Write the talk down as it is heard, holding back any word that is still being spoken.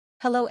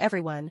Hello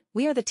everyone,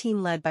 we are the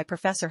team led by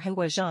Professor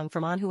Henghua Zhang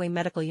from Anhui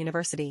Medical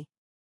University.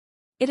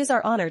 It is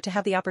our honor to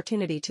have the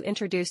opportunity to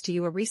introduce to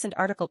you a recent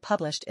article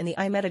published in the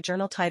iMeta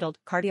journal titled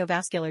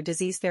Cardiovascular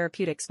Disease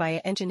Therapeutics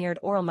via Engineered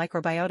Oral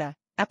Microbiota,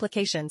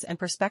 Applications and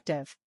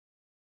Perspective.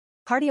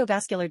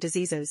 Cardiovascular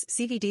diseases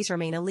 (CVDs)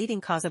 remain a leading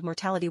cause of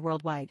mortality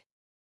worldwide.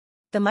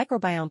 The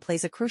microbiome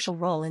plays a crucial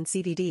role in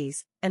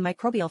CVDs, and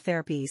microbial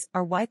therapies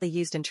are widely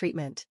used in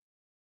treatment.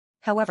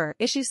 However,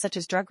 issues such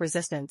as drug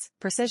resistance,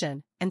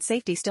 precision, and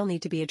safety still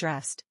need to be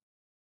addressed.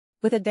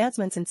 With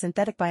advancements in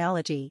synthetic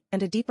biology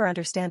and a deeper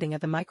understanding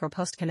of the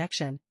micro-host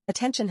connection,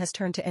 attention has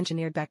turned to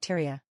engineered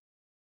bacteria.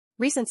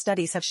 Recent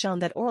studies have shown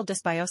that oral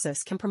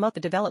dysbiosis can promote the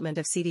development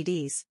of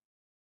CVDs.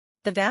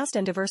 The vast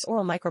and diverse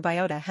oral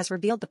microbiota has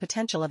revealed the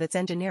potential of its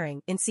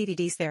engineering in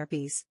CVDs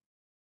therapies.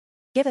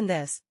 Given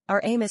this, our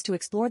aim is to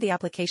explore the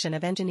application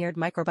of engineered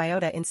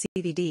microbiota in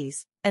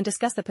CVDs, and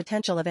discuss the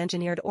potential of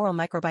engineered oral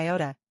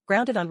microbiota,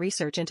 grounded on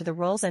research into the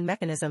roles and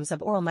mechanisms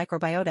of oral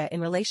microbiota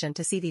in relation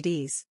to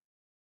CVDs.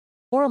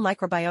 Oral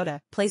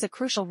microbiota plays a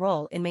crucial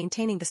role in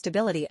maintaining the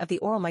stability of the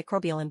oral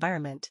microbial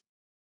environment.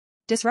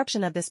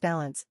 Disruption of this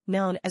balance,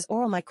 known as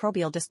oral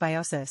microbial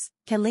dysbiosis,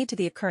 can lead to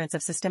the occurrence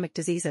of systemic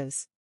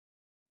diseases.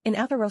 In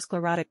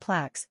atherosclerotic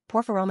plaques,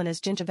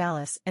 Porphyromonas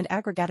gingivalis and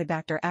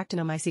Aggregatibacter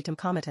actinomycetum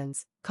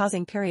comitans,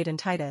 causing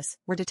periodontitis,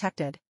 were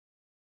detected.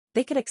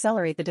 They could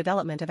accelerate the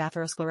development of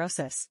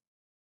atherosclerosis.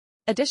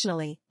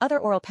 Additionally, other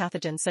oral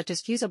pathogens such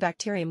as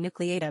Fusobacterium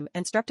nucleatum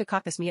and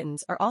Streptococcus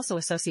mutans are also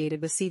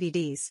associated with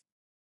CVDs.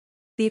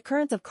 The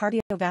occurrence of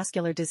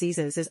cardiovascular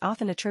diseases is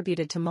often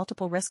attributed to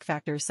multiple risk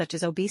factors such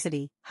as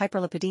obesity,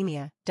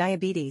 hyperlipidemia,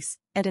 diabetes,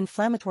 and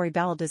inflammatory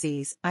bowel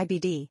disease,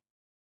 IBD.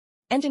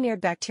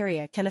 Engineered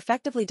bacteria can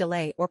effectively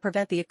delay or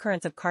prevent the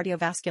occurrence of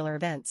cardiovascular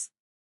events.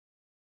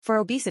 For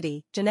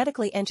obesity,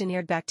 genetically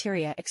engineered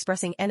bacteria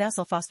expressing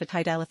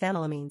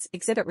N-acylphosphatidylethanolamines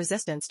exhibit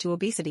resistance to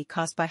obesity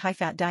caused by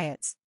high-fat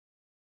diets.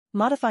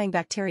 Modifying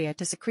bacteria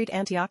to secrete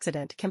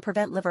antioxidant can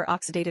prevent liver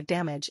oxidative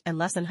damage and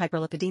lessen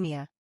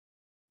hyperlipidemia.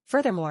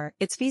 Furthermore,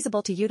 it's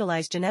feasible to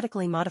utilize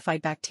genetically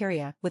modified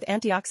bacteria with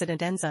antioxidant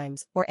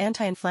enzymes or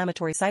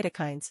anti-inflammatory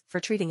cytokines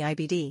for treating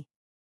IBD.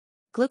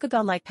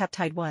 Glucagon-like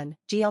peptide 1,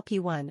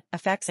 GLP-1,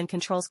 affects and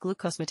controls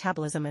glucose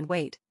metabolism and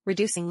weight,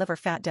 reducing liver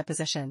fat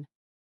deposition.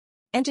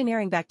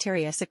 Engineering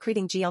bacteria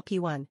secreting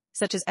GLP-1,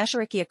 such as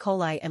Escherichia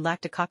coli and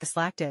Lactococcus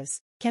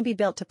lactis, can be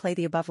built to play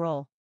the above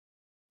role.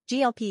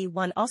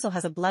 GLP-1 also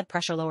has a blood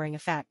pressure-lowering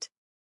effect.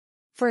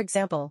 For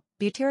example,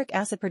 butyric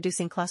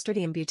acid-producing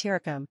Clostridium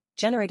butyricum,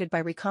 generated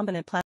by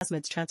recombinant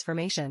plasmids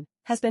transformation,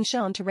 has been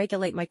shown to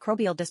regulate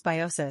microbial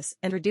dysbiosis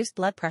and reduce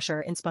blood pressure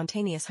in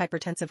spontaneous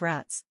hypertensive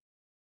rats.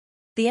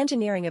 The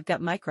engineering of gut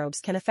microbes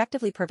can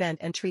effectively prevent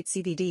and treat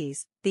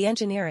CVDs. The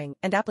engineering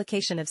and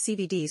application of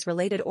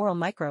CVDs-related oral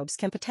microbes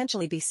can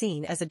potentially be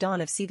seen as a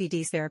dawn of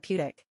CVDs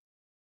therapeutic.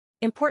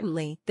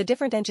 Importantly, the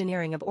different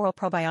engineering of oral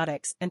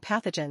probiotics and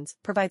pathogens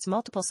provides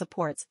multiple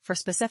supports for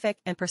specific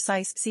and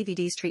precise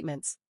CVDs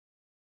treatments.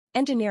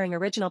 Engineering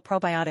original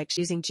probiotics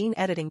using gene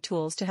editing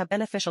tools to have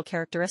beneficial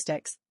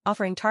characteristics,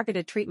 offering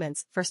targeted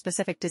treatments for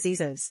specific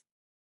diseases.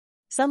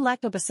 Some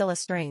lactobacillus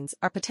strains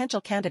are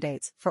potential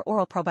candidates for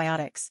oral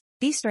probiotics.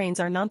 These strains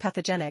are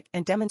non-pathogenic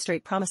and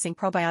demonstrate promising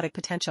probiotic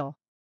potential.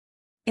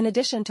 In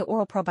addition to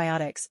oral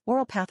probiotics,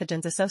 oral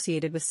pathogens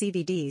associated with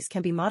CVDs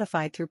can be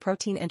modified through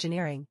protein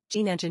engineering,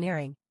 gene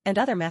engineering, and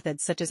other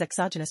methods such as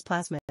exogenous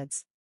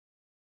plasmids.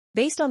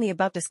 Based on the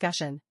above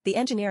discussion, the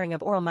engineering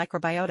of oral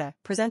microbiota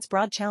presents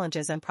broad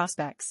challenges and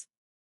prospects.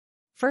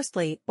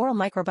 Firstly, oral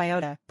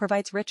microbiota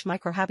provides rich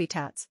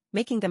microhabitats,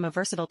 making them a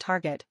versatile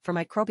target for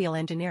microbial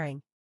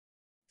engineering.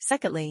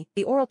 Secondly,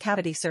 the oral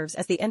cavity serves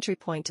as the entry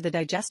point to the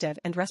digestive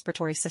and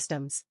respiratory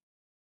systems.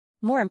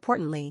 More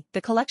importantly,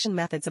 the collection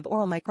methods of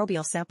oral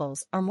microbial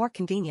samples are more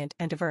convenient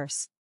and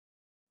diverse.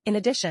 In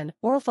addition,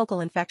 oral focal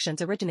infections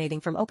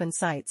originating from open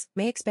sites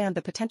may expand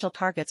the potential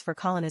targets for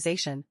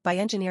colonization by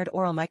engineered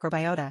oral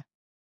microbiota.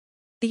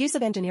 The use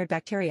of engineered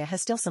bacteria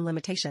has still some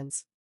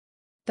limitations.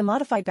 The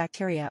modified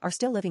bacteria are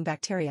still living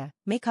bacteria,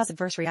 may cause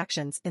adverse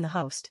reactions in the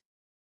host.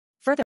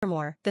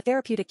 Furthermore, the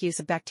therapeutic use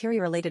of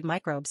bacteria-related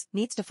microbes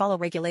needs to follow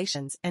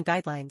regulations and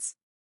guidelines.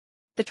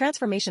 The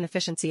transformation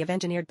efficiency of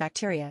engineered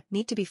bacteria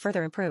need to be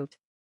further improved.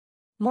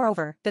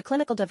 Moreover, the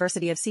clinical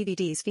diversity of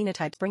CVDs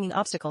phenotypes bringing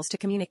obstacles to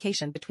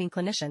communication between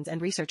clinicians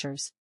and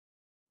researchers.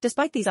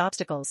 Despite these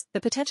obstacles, the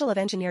potential of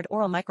engineered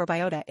oral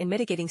microbiota in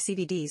mitigating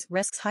CVDs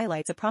risks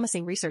highlights a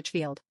promising research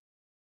field.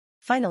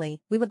 Finally,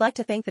 we would like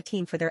to thank the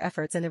team for their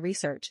efforts in the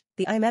research,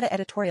 the iMeta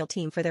editorial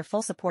team for their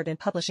full support in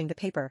publishing the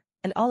paper,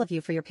 and all of you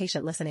for your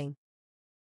patient listening.